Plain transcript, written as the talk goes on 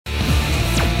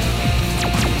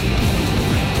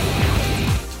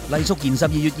黎淑賢12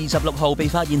月26號被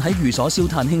發現喺寓所燒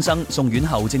炭輕生，送院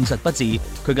後證實不治。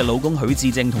佢嘅老公許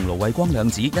志正同盧惠光兩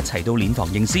子一齊到殮房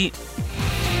認屍。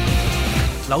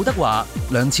劉德華、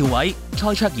梁朝偉、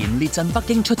蔡卓妍列陣北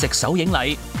京出席首映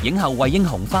禮，影后惠英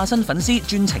紅化身粉絲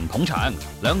專程捧場，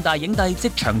兩大影帝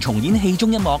即場重演戲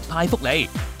中一幕派福利。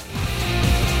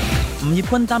吳業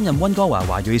坤擔任溫哥華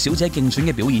華裔小姐競選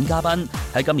嘅表演嘉賓，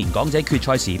喺今年港姐決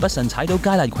賽時不慎踩到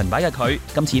佳麗裙擺嘅佢，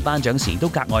今次頒獎時都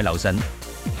格外留神。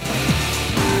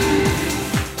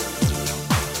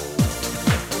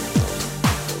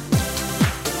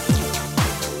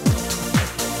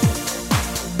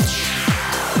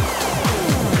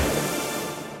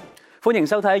歡迎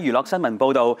收睇娛樂新聞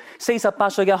報道。48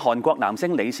歲嘅韓國男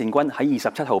星李善均喺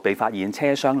27號被發現車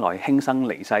廂內輕生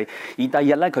離世，而第二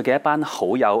日佢嘅一班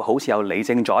好友，好似有李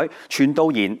正宰、全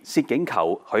度妍、薛景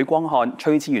求、許光漢、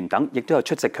崔智媛等，亦都有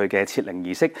出席佢嘅設靈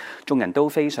儀式，眾人都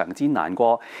非常之難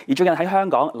過。而最近喺香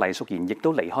港，黎淑賢亦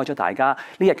都離開咗大家，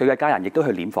呢日佢嘅家人亦都去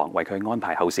殮房為佢安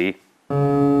排後事。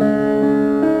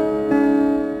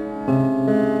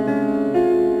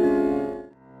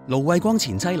盧惠光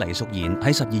前妻黎淑賢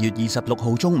喺12月26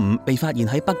號中午被發現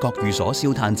喺北角寓所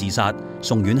燒炭自殺，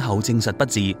送院後證實不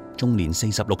治，終年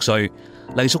46歲。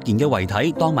黎淑賢嘅遺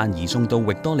體當晚移送到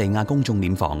域多利亞公眾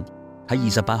殮房。喺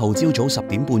28號朝早10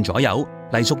點半左右，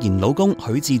黎淑賢老公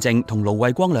許志正同盧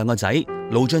惠光兩個仔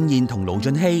盧俊彥同盧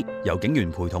俊熙由警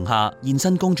員陪同下現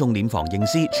身公眾殮房認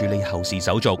屍，處理後事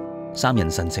手續。三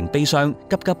人神情悲傷，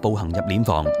急急步行入殮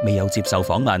房，未有接受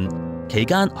訪問。期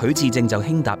間，許志正就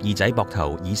輕搭二仔膊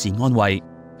頭以示安慰。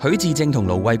許志正同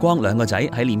盧惠光兩個仔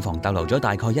喺殮房逗留咗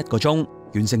大概1個鐘，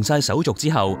完成晒手續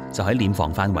之後，就喺殮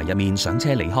房範圍入面上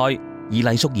車離開。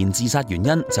而黎淑賢自殺原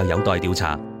因就有待調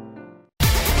查。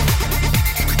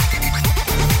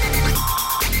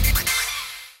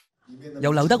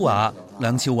由劉德華、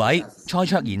梁朝偉、蔡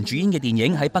卓妍主演嘅電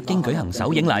影喺北京舉行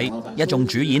首映禮，一眾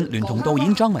主演聯同導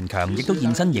演莊文強亦都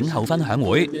現身影後分享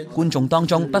會。觀眾當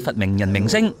中不乏名人明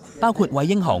星，包括惠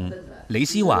英紅、李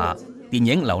思華、電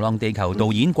影《流浪地球》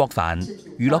導演郭帆、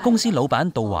娛樂公司老闆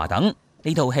杜華等。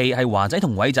呢套戲係華仔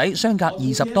同偉仔相隔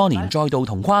20多年再度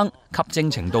同框，吸睛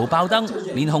程度爆燈，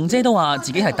連紅姐都話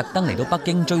自己係特登嚟到北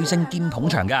京追星兼捧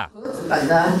場㗎。等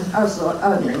了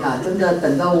22年了，真的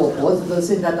等到我脖子都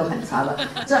現在都很長了。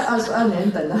這22年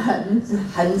等了很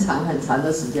長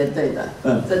的時間，對的，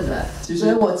真的。所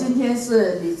以我今天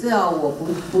是，你知道我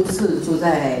不是住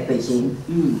在北京，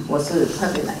我是特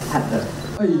別來看的。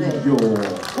哎呦，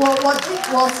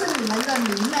我是你們的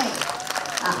迷妹。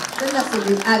啊，真的是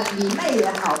迷妹也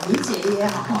好，迷姐也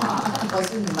好，我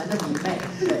是你們的迷妹。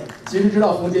對，其實知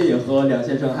道紅姐也和梁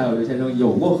先生還有劉先生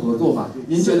有過合作嘛？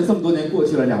您覺得這麼多年過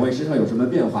去了，兩位身上有什麼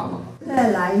變化嗎？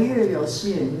越來越有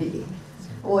吸引力，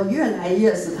我越來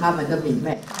越是他們的迷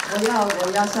妹。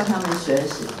我要向他們學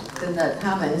習，真的，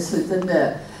他們是真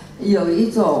的有一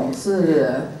種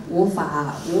是無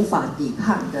法抵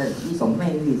抗的一種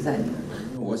魅力在裏面。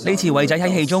呢次偉仔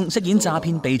喺戲中飾演詐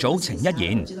騙鼻祖程一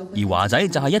言，而華仔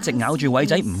就係一直咬住偉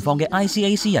仔唔放嘅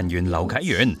ICAC 人員劉啟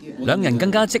元，兩人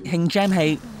更加即興 jam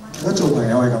戲。而家做朋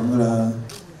友係咁噶啦，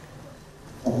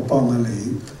我幫下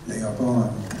你，你又幫下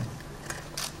我，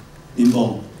點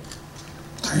幫？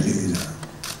睇你嘅咋。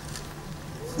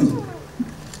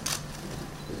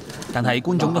但係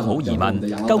觀眾都好疑問，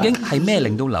究竟係咩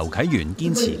令到劉啟元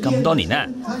堅持咁多年呢？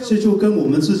這就跟我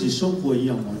們自己生活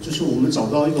一樣嘛，就是我們找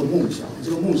到一個夢想，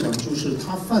這個夢想就是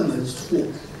他犯了錯，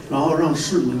然後讓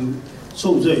市民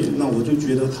受罪，那我就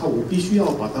覺得我必須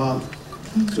要把他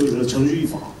就是繩之於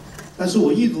法。但是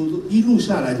我一路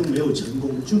下來都沒有成功，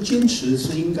就堅持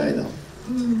是應該的。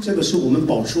這個是我們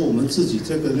保持我們自己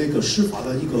那個司法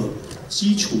的一個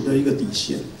基礎的一個底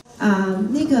線。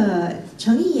那個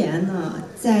程一言呢，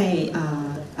在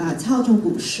操縱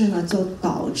股市呢，就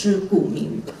導致股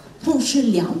民痛失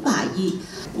200億。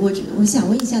我想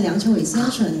問一下梁朝偉先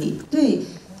生，你對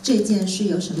這件事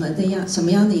有什麼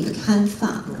樣的一個看法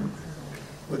呢？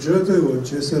我覺得對我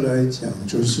角色來講，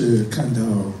就是看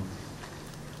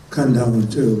到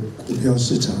這個股票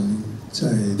市場在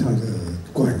它的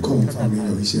管控方面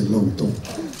有一些漏洞，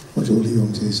我就利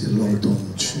用這些漏洞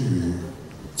去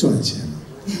賺錢。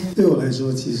對我來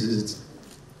說，其實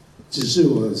只是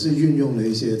我是運用了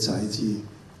一些財技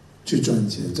去賺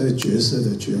錢，在角色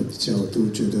的角度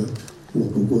覺得我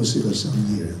不過是個生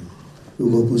意人，如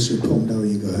果不是碰到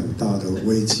一個很大的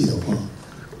危機的話，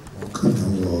可能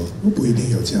我不一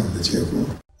定有這樣的結果。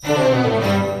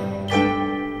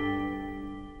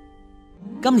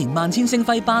今年萬千星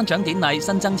輝頒獎典禮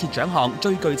新增設獎項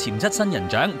最具潛質新人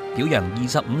獎，表揚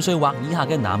25歲或以下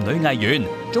嘅男女藝員，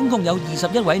總共有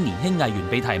21位年輕藝員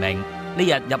被提名。呢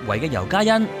日入圍嘅尤嘉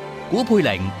欣、古佩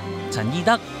玲、陳義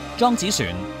德、莊子璇、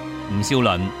吳少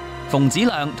倫、馮子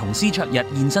亮同施卓日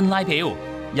現身拉票。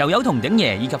由友同鼎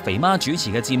爺以及肥媽主持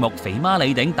嘅節目《肥媽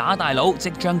李鼎打大佬》即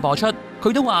將播出，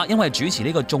佢都話因為主持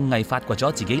呢個綜藝發掘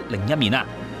咗自己另一面啊！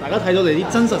大家睇到你啲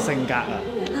真實性格啊，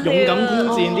勇敢挑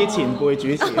戰啲前輩主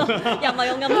持，又唔係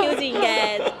勇敢挑戰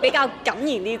嘅，比較敢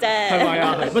言啲啫。係咪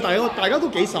啊？係，大家都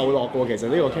幾受落嘅喎，其實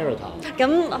呢個 character。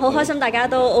咁好開心，大家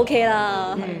都 OK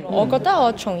啦。我覺得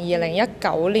我從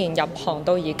2019年入行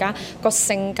到而家，個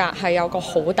性格係有個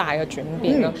好大嘅轉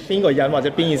變咯。邊個人或者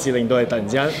邊件事令到你突然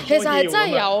之間？其實係真係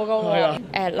有㗎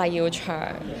喎。黎耀祥，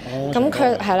咁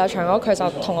佢係啦，祥哥佢就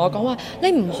同我講話：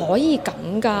你唔可以咁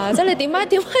㗎，即係你點解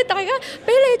大家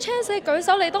俾你 chance 你舉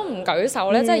手你都唔舉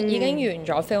手咧？即係已經完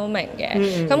咗 filming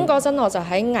嘅。咁嗰陣我就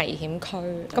喺危險區，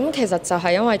咁其實就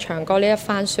係因為祥哥呢一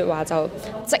番説話，就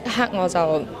即刻我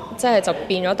就就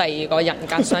變咗第二個人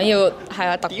格，想要係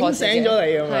啊突破自己。點醒咗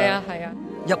你咁樣？係啊係啊。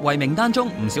入圍名單中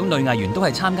唔少女藝員都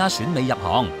係參加選美入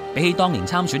行，比起當年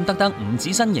參選得唔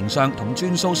止身形上同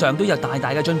轉數上都有大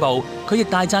大嘅進步。佢亦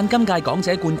大讚今屆港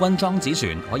姐冠軍莊子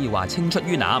璇可以話青出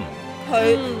於藍。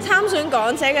佢參選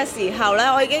港姐嘅時候咧，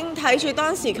我已經睇住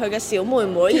當時佢嘅小妹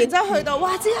妹，然之後去到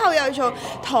哇之後又做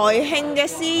台慶嘅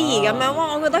司儀咁樣，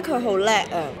哇！我覺得佢好叻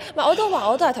啊！唔係我都話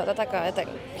我都係投得㗎，一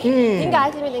定。點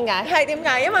解？知唔知點解？係點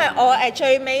解？因為我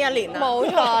最尾一年啊。冇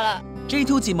錯啦。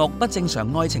J2 節目不正常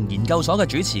愛情研究所嘅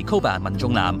主持 Koba 文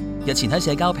仲南日前喺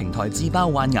社交平台自爆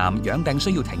患癌養病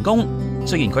需要停工，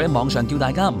雖然佢喺網上叫大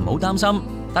家唔好擔心，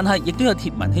但係亦都有貼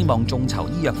文希望眾籌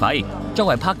醫藥費。作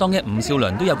為拍檔嘅吳少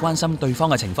倫都有關心對方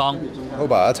嘅情況。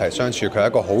Koba 一齊相處，佢係一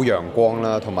個好陽光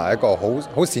啦，同埋一個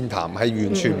好善談，係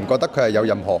完全唔覺得佢係有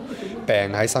任何病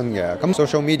喺身嘅。咁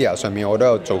social media 上面我都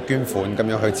有做捐款咁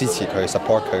樣去支持佢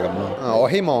support 佢咁咯。我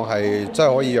希望係真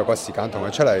係可以約個時間同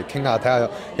佢出嚟傾下，睇下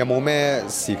有冇咩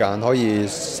時間可以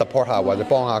support 下或者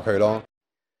幫下佢咯。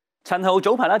陳豪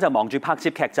早排就忙住拍攝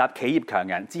劇集《企業強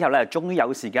人》，之後終於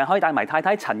有時間可以帶埋太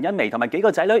太陳茵媺同埋幾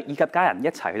個仔女以及家人一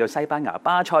齊去到西班牙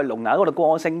巴塞隆拿嗰度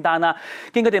過聖誕啦。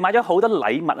見佢哋買咗好多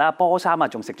禮物啊、波衫啊，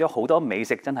仲食咗好多美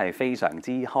食，真係非常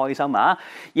之開心啊！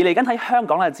而嚟緊喺香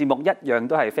港嘅節目一樣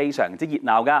都係非常之熱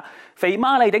鬧噶，肥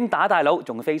媽李鼎打大佬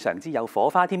仲非常之有火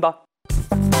花添噃。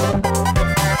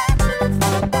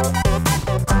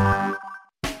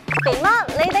肥媽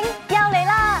李鼎又嚟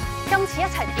啦！今次一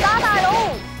齊打大佬。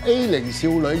A0少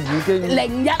女已經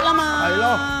01啦嘛。係咯。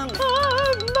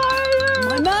唔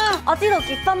係咩？我知道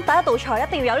結婚第一道菜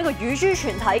一定要有呢個乳豬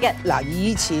全體嘅。嗱，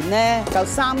以前咧就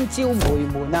3招回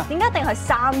門啊。點解一定係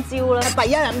3招咧？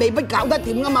第一日未必搞得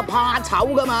掂噶嘛，怕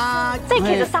醜噶嘛。即係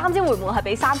其實3招回門係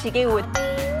俾3次機會。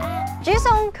煮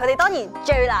餸佢哋當然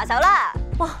最拿手啦。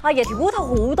哇！阿爺條烏頭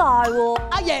好大喎。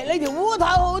阿爺你條烏頭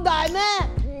好大咩？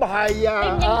唔係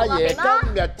啊，阿爺今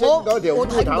日蒸嗰條烏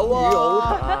頭魚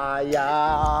好大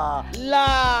呀！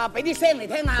嗱，俾啲聲嚟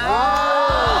聽下。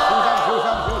小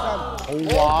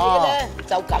心！哇！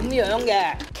就咁樣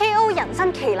嘅。KO 人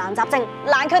生奇難雜症，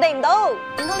難佢哋唔到。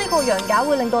點解呢個羊架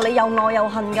會令到你又愛又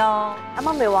恨㗎？啱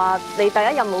啱咪話你第一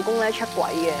任老公咧出軌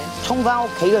嘅。衝翻屋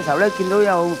企嘅時候咧，見到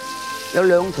有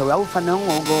2條友瞓喺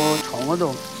我個床嗰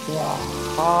度，哇！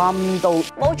喊到。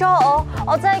冇咗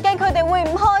我真係驚佢哋會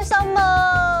唔開心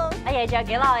啊！阿爺仲有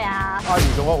幾耐啊？阿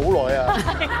爺仲有好耐啊！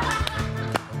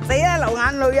死啊！流眼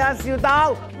淚啊！笑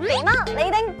到。肥媽李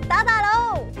鼎打大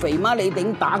佬。肥媽李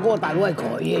鼎打嗰個大佬係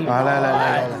佢嘅。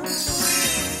嚟。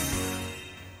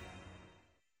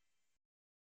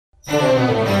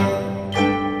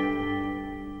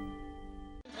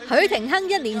許廷鏗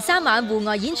1連3晚戶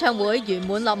外演唱會圓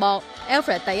滿落幕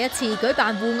 ，Alfred 第一次舉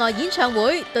辦戶外演唱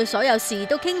會，對所有事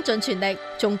都傾盡全力，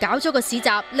仲搞咗個市集，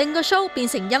令個 show 變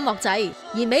成音樂仔。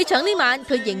而尾場呢晚，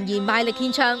佢仍然賣力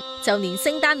獻唱，就連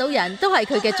聖誕老人都係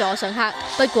佢嘅座上客。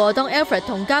不過當 Alfred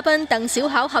同嘉賓鄧小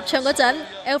巧合唱嗰陣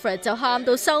 ，Alfred 就喊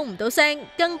到收唔到聲，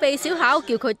更被小巧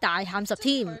叫佢大喊10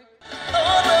添。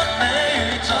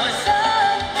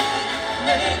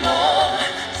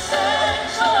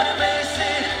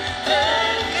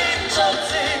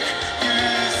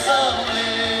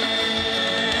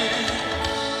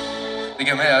你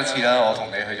記唔記得有一次啦，我同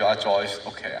你去咗阿 Joyce 屋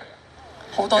企啊？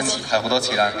好多次，係好多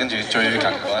次啦。跟住最近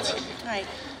嗰一次，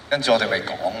跟住我哋咪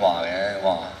講話嘅，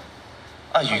話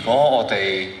如果我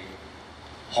哋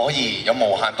可以有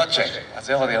無限 budget，或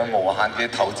者我哋有無限嘅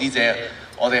投資者，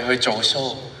我哋去做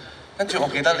show。跟住我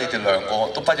記得你哋2個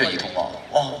都不約而同話，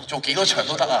哇，做幾多場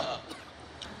都得啊！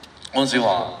嗰陣時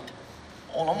話，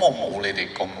我諗我冇你哋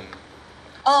咁。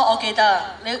我記得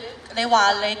你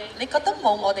話你覺得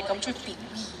冇我哋咁中意表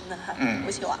演。好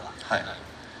似話係，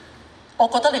我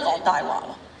覺得你講大話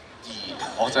咯。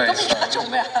我就係咁而家做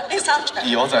咩啊？呢3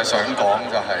場。我就係想講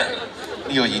就係，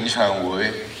呢個演唱會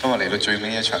今日嚟到最尾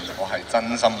一場，我係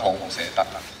真心好唔捨得。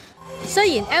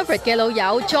雖然 Alfred 嘅老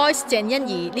友 Joyce 鄭欣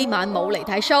宜呢晚冇嚟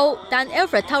睇 show， 但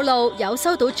Alfred 透露有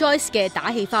收到 Joyce 嘅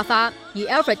打氣花花，而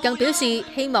Alfred 更表示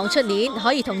希望出年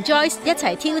可以同 Joyce 一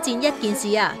齊挑戰一件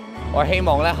事啊！我希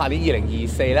望咧下年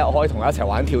2024咧，我可以同佢一齊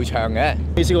玩跳唱嘅。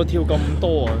未試過跳咁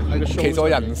多啊！喺個 show 其實我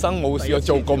人生冇試過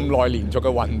做咁耐連續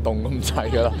嘅運動咁滯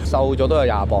㗎啦，瘦咗都有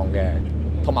20磅嘅，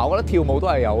同埋我覺得跳舞都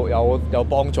係有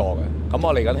幫助嘅。咁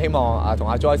我嚟緊希望同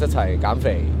阿 Joyce 一齊減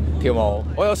肥跳舞，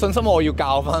我有信心我要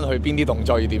教翻佢邊啲動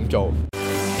作要點做。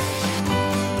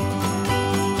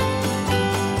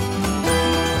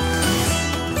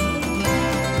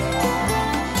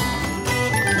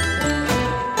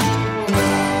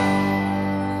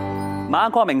馬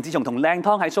國明自從同靚湯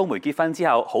喺蘇梅結婚之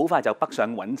後，好快就北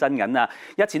上揾真銀啦。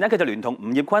日前呢，佢就聯同吳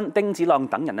業坤、丁子朗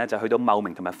等人呢，就去到茂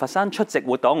名同埋佛山出席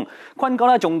活動。坤哥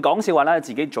呢仲講笑話啦，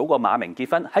自己早過馬明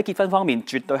結婚，喺結婚方面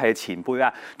絕對係前輩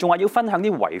啊，仲話要分享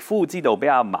啲為夫之道俾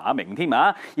阿馬明添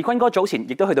啊。而坤哥早前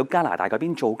亦都去到加拿大嗰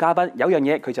邊做嘉賓，有樣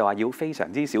嘢佢就話要非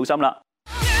常之小心啦。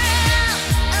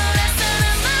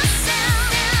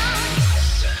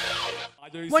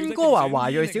溫哥華華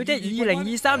裔小姐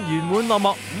2023圓滿落幕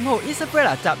，5號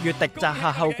Isabella 集月迪摘下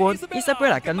後冠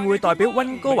 ，Isabella 更會代表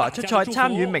溫哥華出賽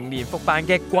參與明年復辦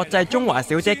嘅國際中華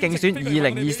小姐競選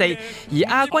2024，而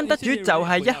亞軍得主就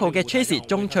係1號嘅 Tracy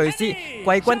鐘翠絲，季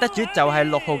軍得主就係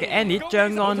6號嘅 Annie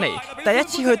張安妮。第一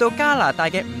次去到加拿大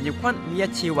嘅吳業坤呢一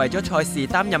次為咗賽事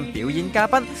擔任表演嘉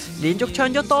賓，連續唱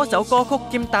咗多首歌曲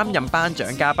兼擔任頒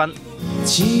獎嘉賓。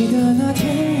記得那天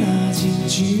那近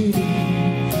距離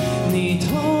你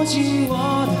投進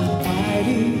我的懷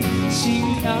裡，心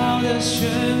跳的旋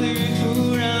律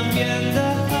突然變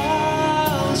得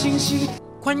好清晰。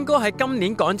坤哥喺今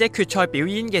年港姐決賽表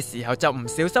演嘅時候就唔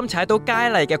小心踩到佳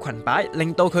麗嘅裙擺，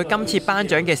令到佢今次頒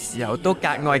獎嘅時候都格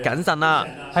外謹慎啦。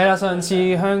係啦，上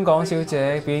次香港小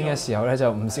姐表演嘅時候咧，就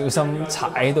唔小心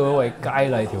踩到一位佳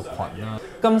麗條裙啦。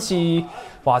今次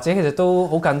華姐其實都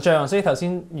好緊張，所以頭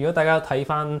先如果大家睇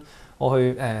翻我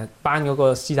去頒嗰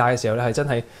個絲帶嘅時候咧，係真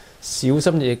係小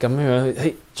心翼翼咁樣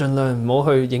去，盡量唔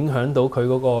好去影響到佢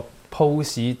嗰個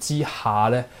pose 之下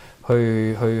咧，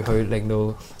去令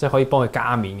到即係可以幫佢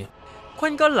加冕嘅。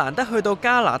坤哥難得去到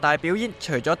加拿大表演，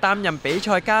除咗擔任比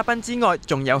賽嘉賓之外，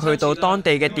仲有去到當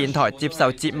地嘅電台接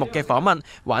受節目嘅訪問，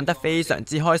玩得非常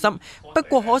之開心。不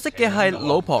過可惜嘅係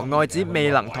老婆愛子未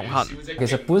能同行。其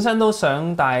實本身都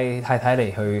想帶太太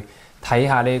嚟去睇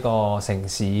下呢個城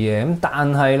市嘅，咁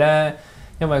但係呢，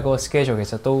因為個 schedule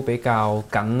其實都比較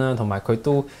緊啦，同埋佢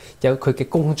都有佢嘅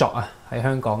工作啊喺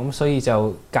香港，咁所以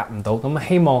就夾唔到。咁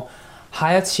希望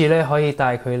下一次咧可以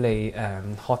帶佢嚟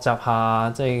學習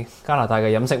下即係加拿大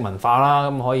嘅飲食文化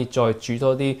啦，咁可以再煮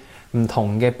多啲唔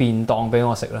同嘅便當俾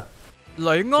我食啦。女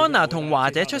安娜同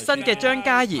華姐出身嘅張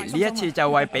嘉怡呢一次就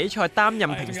為比賽擔任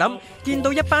評審，見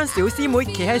到一班小師妹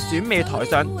企喺選美台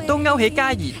上，都勾起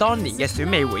嘉怡當年嘅選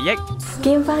美回憶。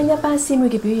見翻一班師妹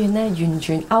嘅表現呢，完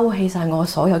全勾起晒我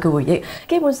所有嘅回憶。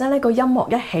基本上呢個音樂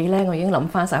一起呢，我已經諗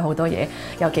翻晒好多嘢。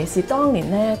尤其是當年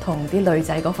呢，同啲女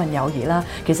仔嗰份友誼啦，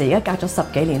其實而家隔咗10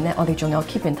幾年呢，我哋仲有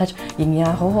keep in touch， 仍然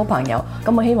係好好朋友。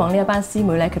咁我希望呢一班師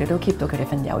妹呢，佢哋都 keep 到佢哋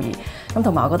份友誼。咁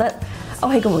同埋我覺得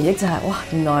勾起個回憶就係，哇，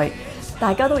原來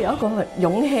大家都有一個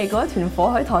勇氣，嗰一團火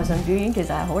喺台上表演，其實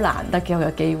係好難得嘅一個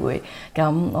機會。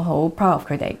咁我好 proud of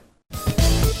佢哋。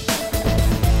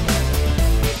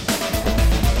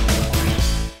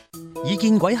以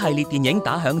見鬼系列電影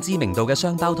打響知名度嘅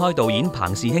雙胞胎導演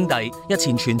彭氏兄弟，日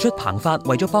前傳出彭發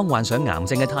為咗幫患上癌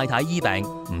症嘅太太醫病，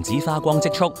唔止花光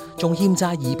積蓄，仲欠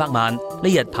債200萬。呢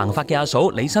日彭發嘅阿嫂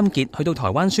李心潔去到台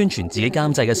灣宣傳自己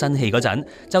監製嘅新戲嗰陣，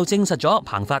就證實咗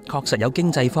彭發確實有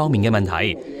經濟方面嘅問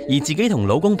題，而自己同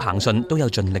老公彭順都有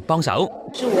盡力幫手。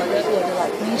是我的老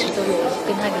公一直都有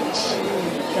跟他聯繫，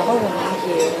然後我們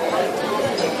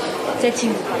也在盡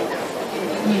力幫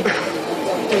他。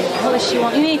對，然後希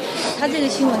望，因為他這個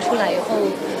新聞出來以後，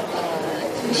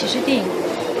尤其是電影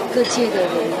各界的人、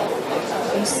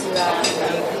公司啊，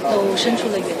都伸出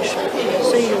了援手，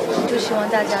所以我們就希望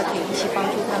大家可以一起幫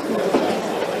助他更多。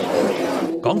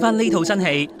講翻呢套新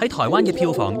戲喺台灣嘅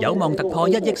票房有望突破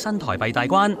1億新台幣大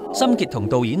關。心潔同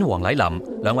導演黃禮霖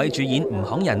兩位主演吳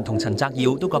慷仁同陳澤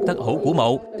耀都覺得好鼓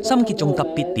舞。心潔仲特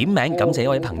別點名感謝一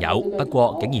位朋友，不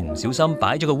過竟然唔小心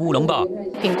擺咗個烏龍噃。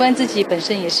品冠自己本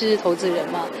身也是投資人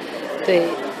嘛，對。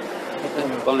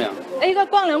幫兩一个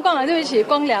光良，对不起，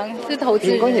光良是投资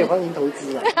人。苹果也欢迎投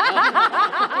资啊。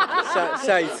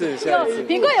下一次。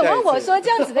苹果也问我说，这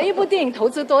样子的一部电影投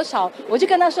资多少？我就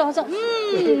跟他说，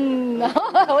然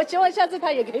后我希望下次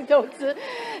他也可以投资。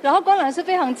然后光良是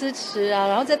非常支持啊，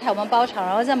然后在台湾包场，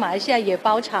然后在马来西亚也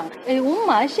包场。我们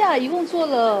马来西亚一共做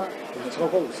了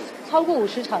超过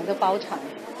50场的包场。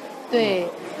对，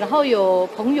然后有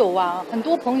朋友啊，很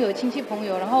多朋友、亲戚朋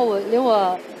友，然后连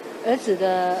我儿子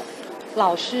的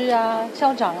老师啊、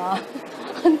校长啊，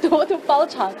很多都包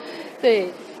场。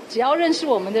对，只要认识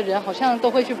我们的人，好像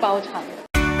都会去包场。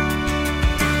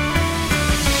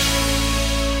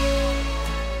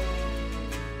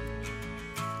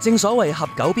正所謂合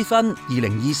久必分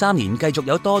，2023年繼續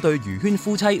有多對娛圈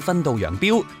夫妻分道揚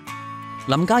鑣。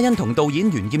林嘉欣同導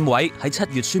演袁劍偉喺7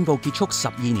月宣布結束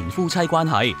12年夫妻關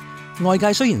係。外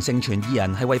界雖然盛傳二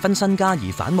人係為分身家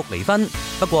而反目離婚，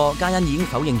不過嘉欣已經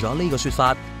否認咗呢個說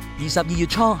法。而12月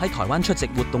初喺台灣出席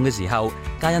活動嘅時候，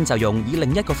嘉欣就用以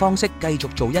另一個方式繼續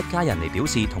做一家人嚟表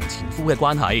示同前夫嘅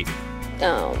關係。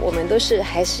我們都是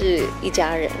還是一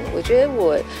家人。我覺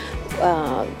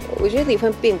得離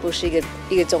婚並不是一個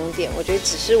終點，我覺得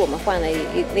只是我們換了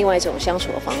另外一種相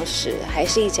處的方式，還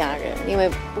是一家人。因為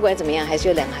不管怎麼樣，還是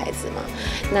有2個孩子嘛。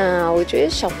那我覺得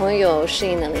小朋友適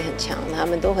應能力很強，他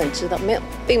們都很知道，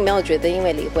並沒有覺得因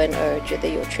為離婚而覺得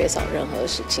有缺少任何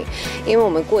事情。因為我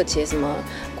們過節什麼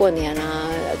過年啊、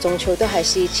中秋都還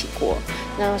是一起過，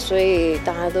那所以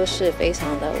大家都是非常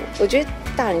的，我覺得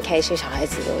大人開心，小孩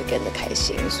子都會跟着開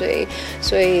心，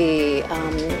所以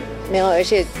沒有，而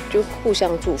且就互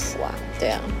相祝福啊，對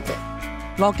啊，對。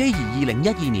樂基兒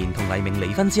2012年同黎明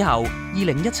離婚之後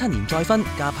，2017年再婚，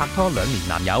嫁拍拖2年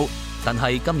男友，但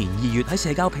係今年2月喺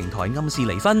社交平台暗示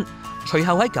離婚，隨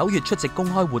後喺9月出席公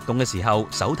開活動嘅時候，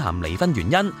首談離婚原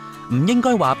因，唔應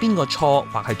該話邊個錯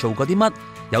或係做過啲乜，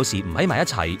有時唔喺埋一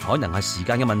齊，可能係時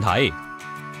間嘅問題。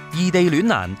異地戀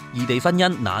難，異地婚姻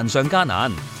難上加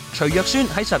難。徐若瑄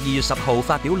喺12月10號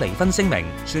發表離婚聲明，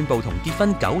宣布同結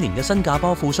婚9年嘅新加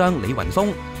坡富商李雲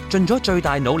峰盡咗最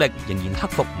大努力，仍然克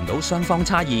服唔到雙方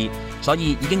差異，所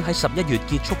以已經喺11月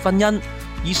結束婚姻，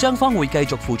而雙方會繼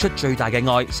續付出最大嘅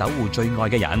愛，守護最愛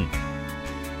嘅人。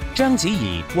章子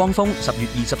怡、汪峰10月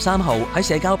23號喺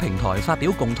社交平台發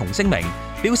表共同聲明，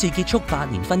表示結束8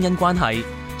年婚姻關係。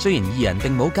雖然二人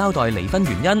並冇交代離婚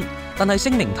原因，但係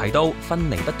聲明提到分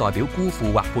離不代表孤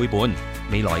負或背叛，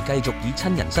未來繼續以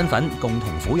親人身份共同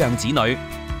撫養子女。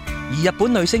而日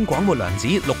本女星廣末涼子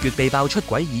6月被爆出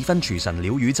軌已婚廚神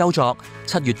鳥羽周作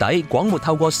，7月底廣末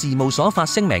透過事務所發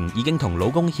聲明，已經同老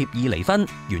公協議離婚，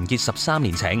完結13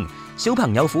年情，小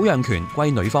朋友撫養權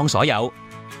歸女方所有。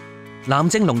藍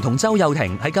正龍同周幼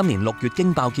婷喺今年6月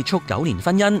驚爆結束9年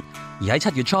婚姻，而喺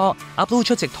7月初，阿 Blue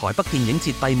出席台北電影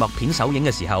節閉幕片首映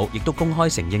嘅時候，亦都公開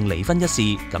承認離婚一事，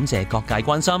感謝各界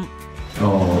關心。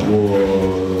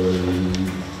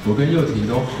我跟幼婷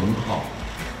都很好，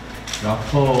然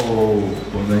後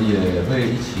我們也會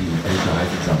一起陪小孩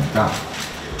子長大，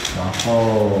然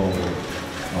後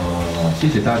謝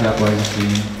謝大家關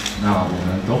心，那我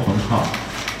們都很好。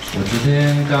我昨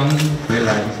天剛回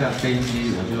來一下飛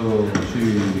機，我就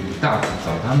去大直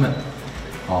找他們。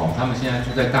他們現在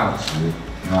住在大直，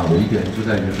那我一個人住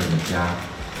在原本的家。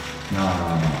那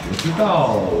我知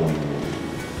道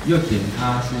幼婷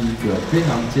她是一個非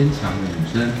常堅強的女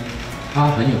生，她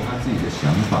很有她自己的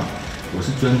想法，我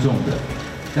是尊重的。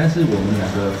但是我們兩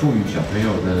個賦予小朋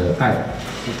友的愛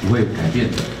是不會改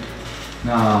變的。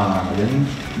那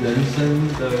人生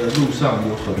的路上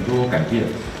有很多改變。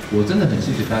我真的很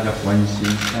謝謝大家關心，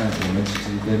但我們其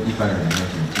實跟一般人沒有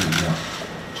什麼不一樣，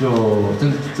就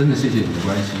真的謝謝你的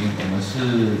關心，我們是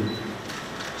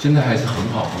現在還是很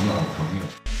好的朋友。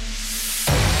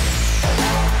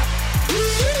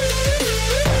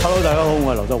Hello， 大家好，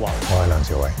我係劉德華，我係梁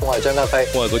朝偉，我係張家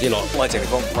輝，我係古天樂，我係謝霆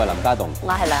鋒，我係林家棟，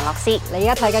我係梁樂詩。你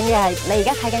而家睇緊嘅係你而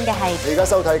家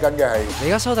收睇緊嘅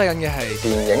係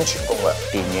電影全攻略，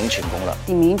電影全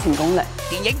攻略。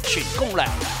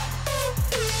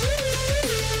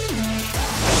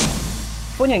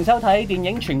歡迎收睇電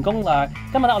影全攻略。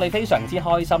今日咧，我哋非常之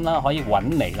開心啦，可以揾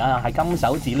嚟啦喺金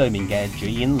手指裏面嘅主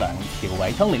演梁朝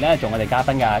偉 Tony 咧做我哋嘉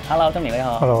賓㗎。Hello，Tony 你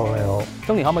好。Hello， 你好。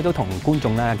Tony 可唔可以都同觀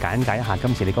眾咧簡介一下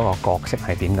今次你嗰個角色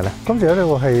係點嘅咧？今次呢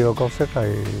個戲個角色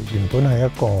係原本係一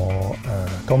個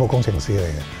土木工程師嚟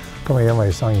嘅，咁係因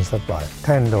為生意失敗，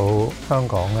聽到香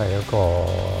港係一個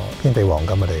遍地黃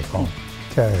金嘅地方，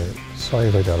即係所以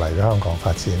佢就嚟咗香港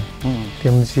發展。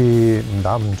點知誤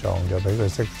打誤撞就俾佢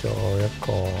識咗一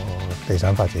個地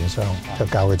產發展商，就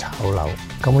教佢炒樓。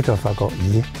咁我就發覺，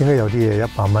咦，點解有啲嘢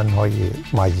100蚊可以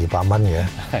賣200蚊嘅？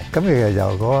咁其實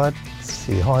由嗰一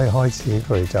時開始，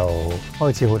佢就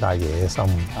開始好大野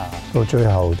心，到最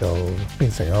後就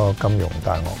變成一個金融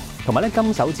大鱷。同埋咧，《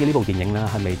金手指》呢部電影咧，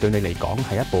係咪對你嚟講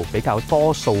係一部比較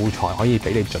多素材可以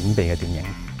俾你準備嘅電影？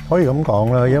可以咁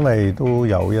講啦，因為都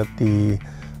有一啲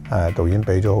導演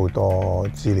俾咗好多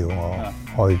資料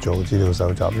我，可以做資料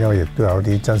搜集，因為亦都有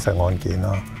啲真實案件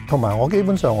啦。同埋我基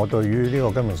本上我對於呢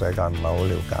個金融世界唔係好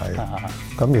了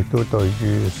解，咁亦都對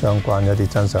於相關一啲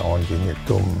真實案件亦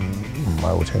都唔係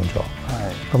好清楚。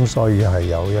咁所以係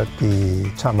有一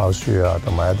啲參考書啊，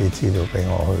同埋一啲資料俾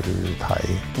我去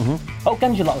睇。好，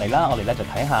跟住落嚟啦，我哋咧就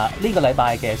睇下呢個禮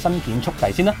拜嘅新片速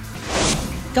遞先啦。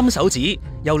金手指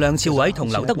由梁朝偉同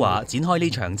劉德華展開呢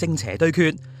場正邪對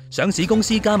決。上市公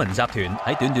司嘉文集團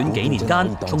喺短短幾年間，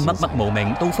從默默無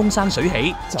名到風生水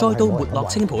起，再到沒落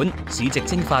清盤，市值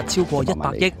蒸發超過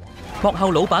100億。幕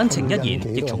後老闆程一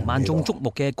言亦從萬眾矚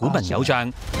目嘅股民偶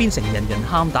像，變成人人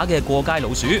喊打嘅過街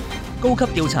老鼠。高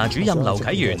級調查主任劉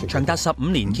啟元長達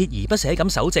15年鍥而不捨咁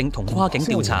搜證同跨境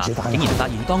調查，竟然發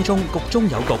現當中局中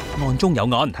有局，案中有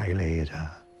案。睇你嘅咋？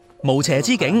無邪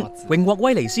之境榮獲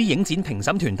威尼斯影展評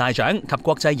審團大獎及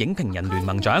國際影評人聯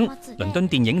盟獎、倫敦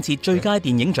電影節最佳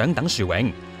電影獎等殊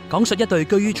榮，講述一對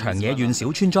居於長野縣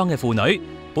小村莊嘅父女，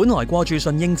本來過住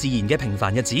順應自然嘅平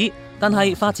凡日子，但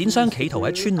係發展商企圖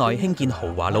喺村內興建豪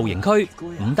華露營區，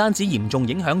唔單止嚴重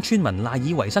影響村民賴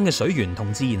以為生嘅水源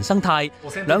同自然生態，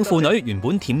兩父女原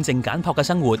本恬靜簡樸嘅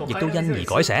生活，亦都因而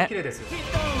改寫。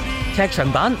劇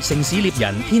場版《城市獵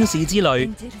人：天使之淚》，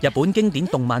日本經典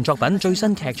動漫作品最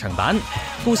新劇場版。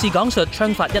故事講述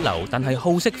槍法一流但係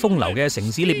好色風流嘅城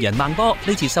市獵人孟波，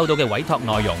呢次收到嘅委託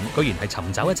內容，居然係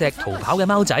尋找一隻逃跑嘅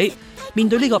貓仔。面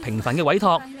對呢個平凡嘅委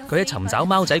託，佢喺尋找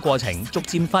貓仔過程，逐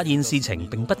漸發現事情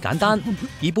並不簡單，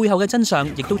而背後嘅真相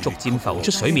亦都逐漸浮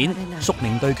出水面。宿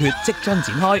命對決即將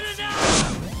展開。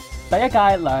第一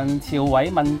屆梁朝偉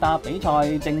問答比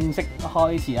賽正式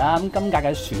開始啦！咁今屆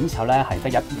嘅選手咧係得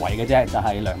一位嘅啫，就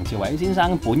係梁朝偉先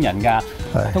生本人㗎。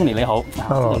Tony 你好，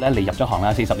我知道咧你入咗行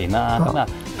啦40年啦，咁啊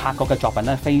拍過嘅作品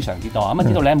咧非常之多，咁啊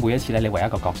知道咧每一次咧你為一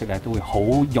個角色咧都會好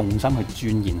用心去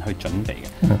鑽研去準備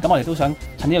嘅。咁我哋都想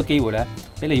趁呢個機會咧，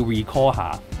俾你 recall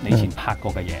下你以前拍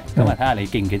過嘅嘢，咁啊睇下你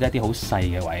記唔記得一啲好細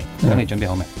嘅位，咁你準備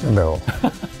好未？準備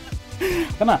好。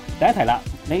咁啊，第一題啦，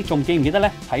你仲記唔記得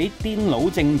咧喺《癲佬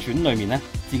正傳》裏面咧，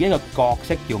自己個角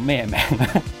色叫咩名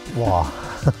咧？哇！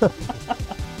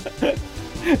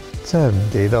真係唔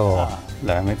記得喎。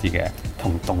2個字嘅，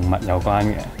同動物有關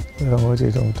嘅。2個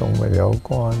字同動物有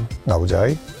關，牛仔。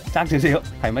爭少少，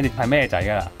係咩仔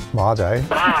㗎啦？馬仔。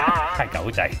係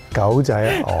狗仔。狗仔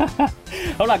啊！哦。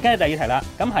好啦，跟住第二題啦。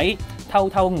咁喺《偷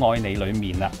偷愛你》裏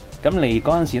面啦，咁你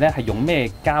嗰陣時咧係用咩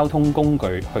交通工具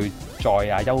去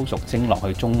載阿邱淑貞落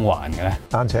去中環嘅咧？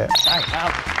單車。係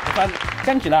啱。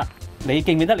跟住啦，你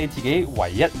記唔記得你自己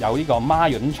唯一有呢個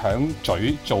孖潤腸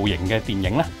嘴造型嘅電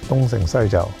影咧？東成西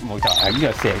就。冇錯，係呢個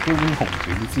《射雕英雄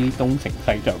傳之東成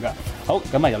西就》㗎。好，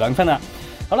咁啊有2分啦。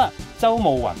好啦，周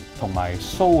慕雲同埋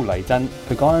蘇麗珍，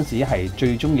佢嗰陣時係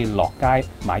最中意落街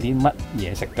買啲乜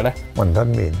嘢食嘅咧？雲吞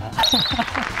麵。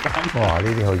哇！呢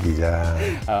啲好易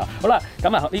咋。好啦，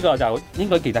咁啊呢個就應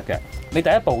該記得嘅。你第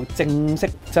一部正式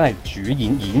真係主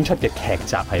演出嘅劇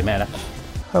集係咩咧？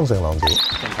香城浪子。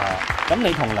正確。咁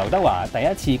你同劉德華第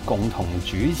一次共同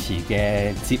主持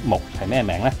嘅節目係咩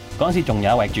名咧？嗰陣時仲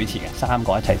有一位主持嘅，3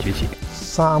個一齊主持嘅。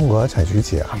3個一齊主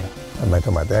持啊？係啊。係咪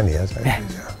同埋 Danny 一齊主持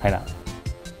啊？係啦。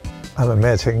係咪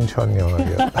咩青春咁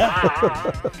樣？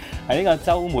係呢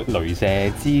個週末雷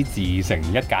射之自成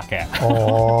一格嘅。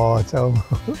哦，週末。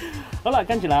好啦，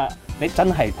跟住啦，你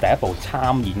真係第一部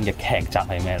參演嘅劇集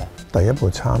係咩咧？第一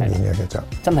部參演嘅劇集。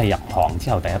真係入行之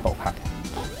後第一部拍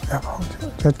嘅。入行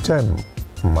即係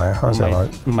唔係香城愛？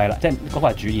唔係啦，即係嗰個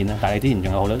係主演啦，但係你之前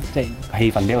仲有好多即係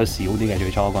戲份比較少啲嘅，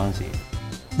最初嗰陣時。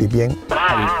獵鷹。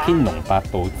係《天龍八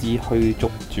部之虛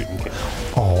竹傳奇》。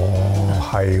哦，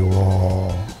係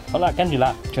喎。好啦，跟住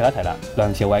啦，最後一題啦。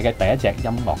梁朝偉嘅第一隻音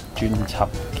樂專輯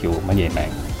叫乜嘢名？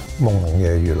夢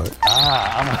夜雨裏。啱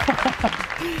啊！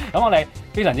咁我哋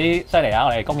非常之犀利啊！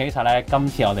我哋恭喜晒咧，今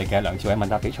次我哋嘅梁朝偉問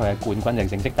答比賽嘅冠軍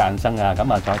正式誕生啊！咁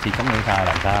啊，再次恭喜晒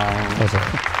梁生。多謝。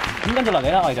咁跟住落嚟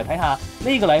咧，我哋就睇下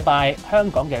呢個禮拜香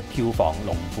港嘅票房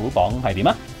龍虎榜係點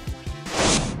啊！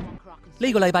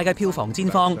呢個禮拜嘅票房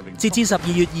戰況，截至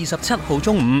12月27號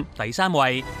中午，第3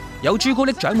位有朱古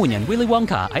力掌門人 Willy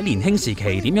Wonka 喺年輕時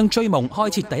期點樣追夢開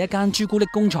設第一間朱古力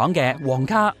工廠嘅黃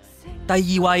卡。第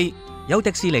2位有迪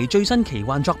士尼最新奇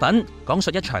幻作品，講述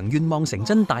一場願望成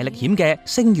真大歷險嘅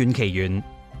星願奇緣。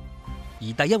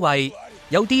而第一位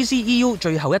有 DCEU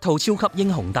最後一套超級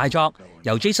英雄大作，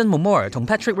由 Jason Momoa 同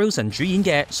Patrick Wilson 主演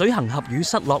嘅《水行俠與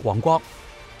失落王國》。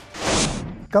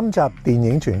今集電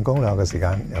影全攻略嘅時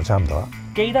間又差唔多啦，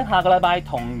記得下個禮拜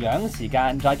同樣時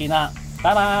間再見啦，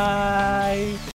拜拜。